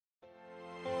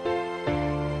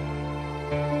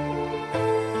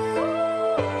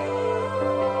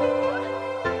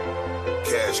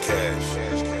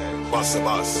cash. Bust a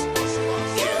bus.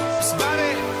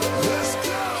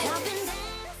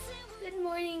 Good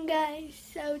morning, guys.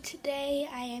 So today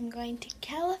I am going to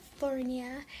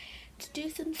California to do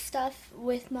some stuff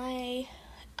with my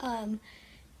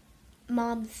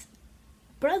mom's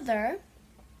brother.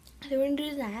 So we're gonna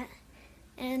do that,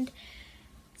 and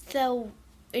so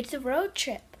it's a road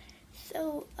trip.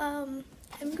 So I'm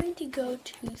going to go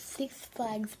to Six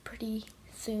Flags pretty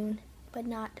soon, but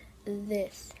not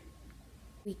this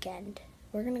weekend.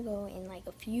 We're gonna go in like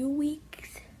a few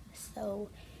weeks, so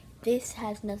this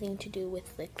has nothing to do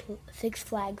with like Six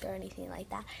Flags or anything like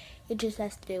that. It just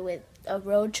has to do with a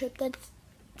road trip that's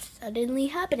suddenly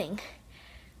happening.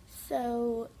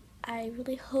 So I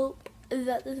really hope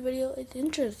that this video is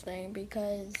interesting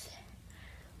because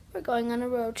we're going on a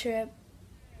road trip.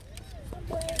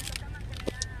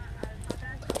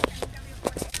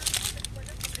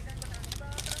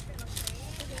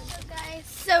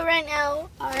 So right now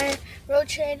our road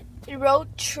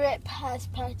trip has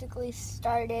practically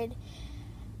started.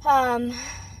 I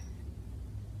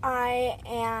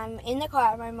am in the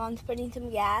car. My mom's putting some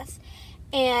gas,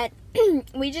 and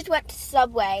we just went to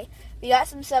Subway. We got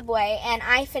some Subway, and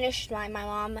I finished mine. My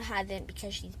mom hasn't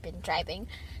because she's been driving.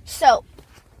 So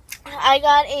I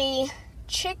got a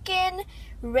chicken,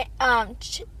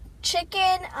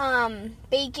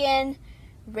 bacon,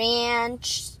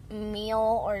 ranch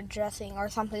meal or dressing or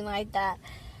something like that.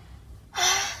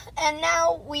 And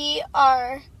now we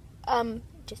are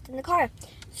just in the car.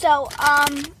 So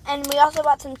and we also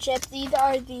bought some chips. These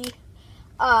are the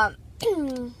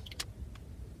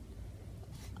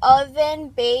oven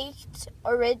baked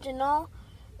original,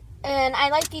 and I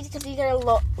like these because these are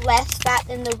less fat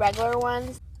than the regular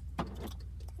ones.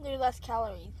 They're less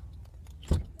calories.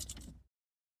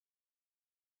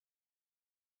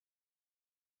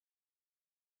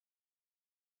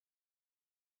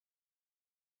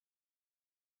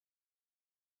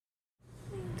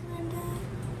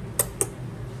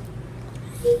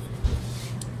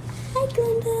 Hi,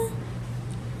 Glenda.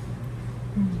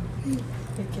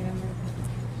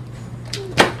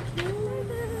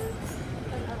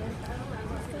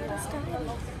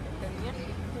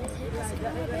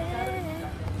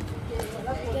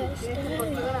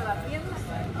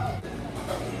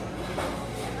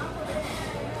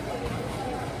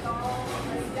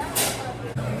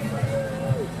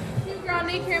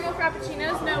 Grande caramel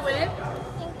frappuccinos, no whip.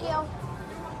 Thank you.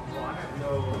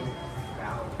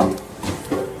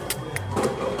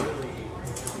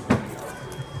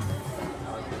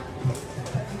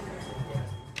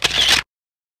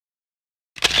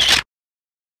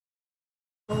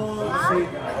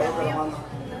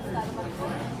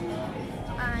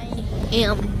 I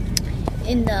am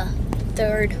in the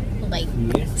third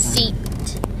seat.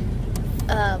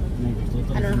 I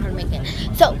don't know how to make it.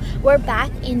 So we're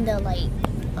back in the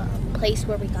place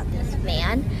where we got this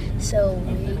van. So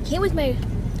we came with my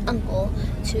uncle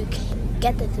to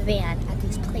get this van at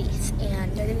this place,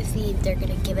 and they're gonna see if they're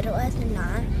gonna give it to us or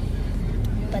not.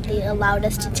 But they allowed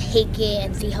us to take it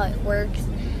and see how it works,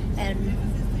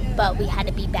 but we had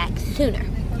to be back sooner.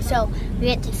 So we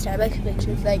went to Starbucks, which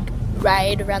is like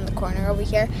right around the corner over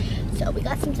here. So we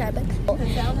got some Starbucks,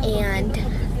 and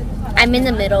I'm in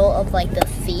the middle of like the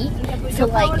seat, so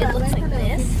like it looks like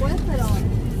this.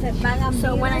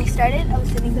 So when I started, I was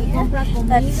sitting here.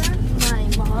 That's my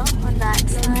mom on that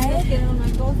side.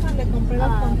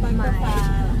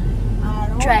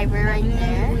 My driver right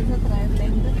there.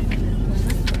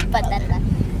 But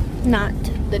that's not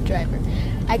the driver.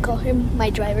 I call him my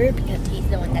driver because he's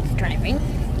the one that's driving.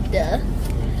 Duh.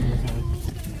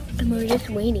 And we're just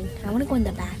waiting. I want to go in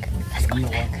the back. Let's go in the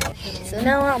back. So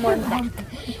now I'm on the back.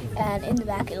 And in the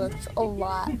back it looks a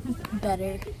lot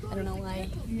better. I don't know why.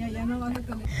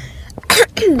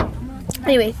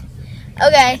 Anyways.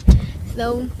 Okay.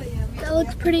 So that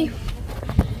looks pretty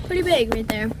big right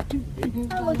there.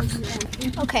 That looks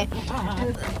okay.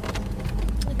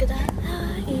 Look at that.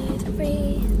 It's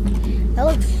free. That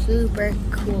looks super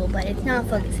cool, but it's not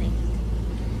focusing.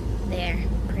 There.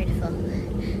 Pretty full.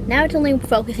 Now it's only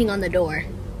focusing on the door.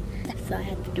 So I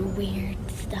have to do weird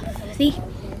stuff. See?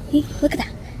 See? Look at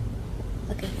that.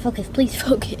 Okay, focus. Please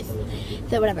focus.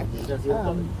 So whatever.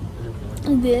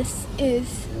 This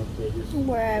is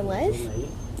where I was.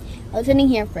 I was sitting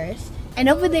here first. And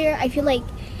over there, I feel like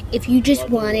if you just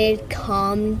wanted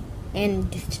calm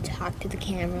and just to talk to the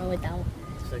camera without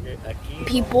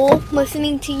people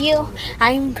listening to you,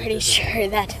 I'm pretty sure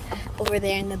that over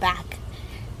there in the back,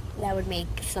 that would make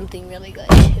something really good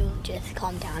to just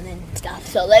calm down and stuff.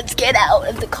 So let's get out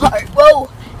of the car. Whoa!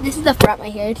 This is the front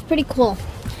right here. It's pretty cool.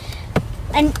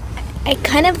 And I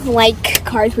kind of like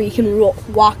cars where you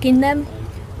can walk in them.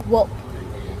 Whoa.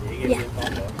 Yeah.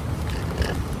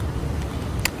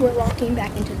 We're walking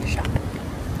back into the shop.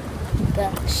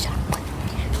 The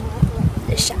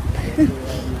shop.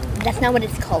 That's not what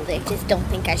it's called. I just don't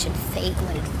think I should say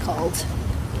what it's called.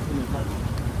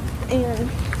 And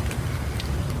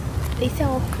they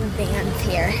sell vans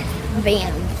here.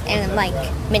 Vans and like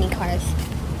mini cars.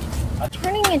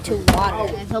 Turning into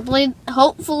water.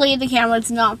 Hopefully the camera's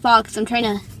not fogged because I'm trying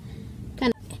to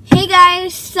kind of. Hey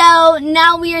guys, so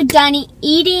now we are done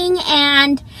eating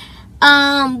and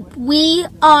we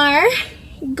are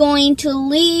going to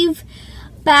leave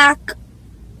back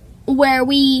where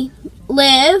we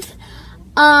live.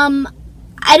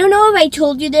 I don't know if I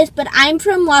told you this, but I'm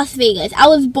from Las Vegas. I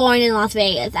was born in Las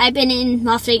Vegas. I've been in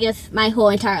Las Vegas my whole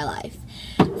entire life.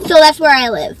 So that's where I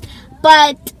live.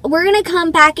 But we're going to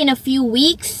come back in a few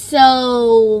weeks.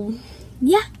 So,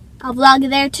 yeah, I'll vlog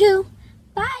there too.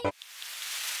 Bye.